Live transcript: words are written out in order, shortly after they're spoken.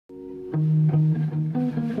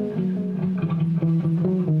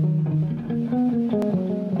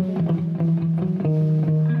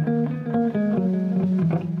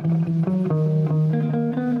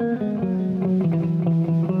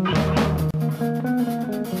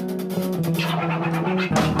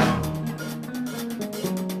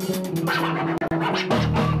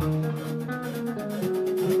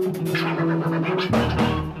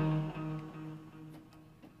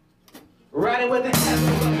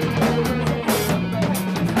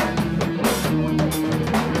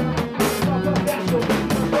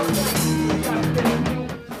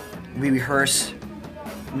rehearse.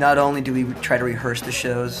 Not only do we try to rehearse the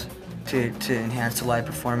shows to enhance the live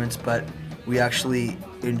performance, but we actually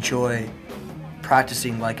enjoy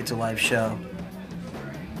practicing like it's a live show,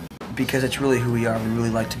 because it's really who we are. We really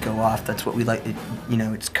like to go off. That's what we like. You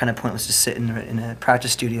know, it's kind of pointless to sit in a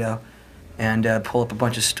practice studio and pull up a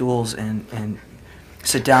bunch of stools and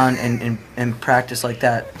sit down and practice like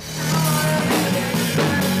that.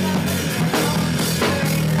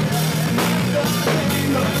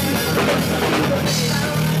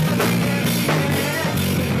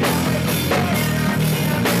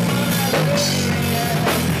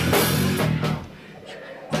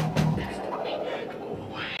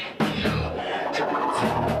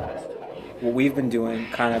 What we've been doing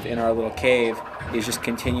kind of in our little cave is just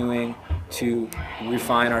continuing to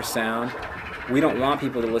refine our sound. We don't want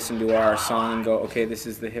people to listen to our song and go, okay, this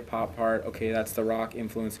is the hip hop part, okay, that's the rock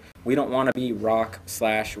influence. We don't want to be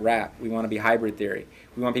rock/rap. We want to be hybrid theory.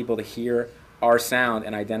 We want people to hear our sound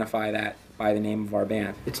and identify that by the name of our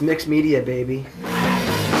band. It's mixed media, baby.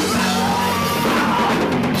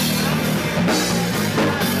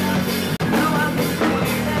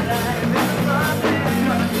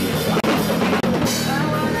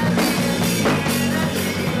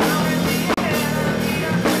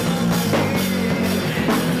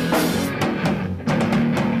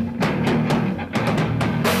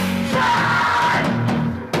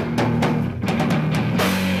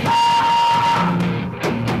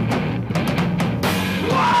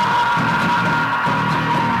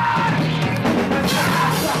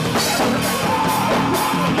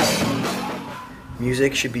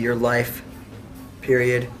 Music should be your life,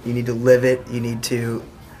 period. You need to live it, you need to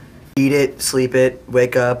eat it, sleep it,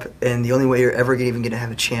 wake up, and the only way you're ever even going to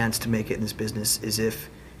have a chance to make it in this business is if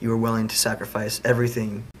you are willing to sacrifice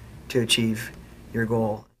everything to achieve your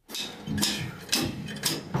goal.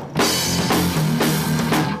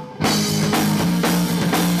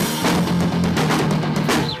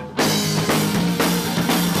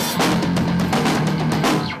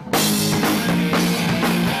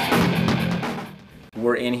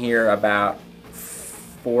 We're in here about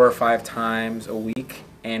 4 or 5 times a week,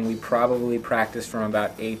 and we probably practice from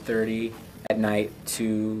about 8:30 at night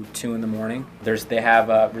to 2 in the morning. They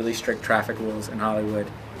have really strict traffic rules in Hollywood,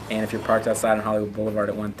 and if you're parked outside on Hollywood Boulevard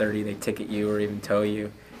at 1:30, they ticket you or even tow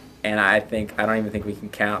you. And I don't even think we can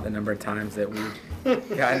count the number of times that we've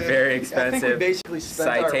gotten very expensive I think we basically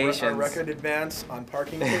spent citations. Our record advance on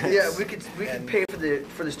parking tickets. Yeah, we could pay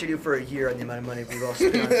for the studio for a year on the amount of money we've all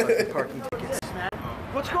spent on fucking parking tickets.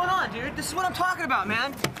 What's going on, dude? This is what I'm talking about,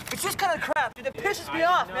 man. It's this kind of crap, dude. It pisses me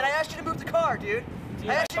off, man. I asked you to move the car, dude.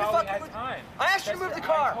 I asked you to fucking move. I asked you to move the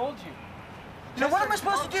car. I told you. So what am I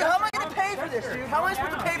supposed to do? How am I gonna pay for this, dude? How am I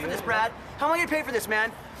supposed to pay for this, Brad? How am I gonna pay for this,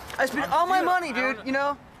 man? I spent all my money, dude. You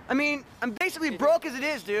know? I mean, I'm basically broke as it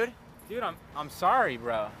is, dude. Dude, I'm sorry,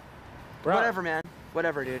 bro. Whatever, man.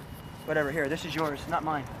 Whatever, dude. Whatever. Here, this is yours, not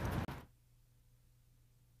mine.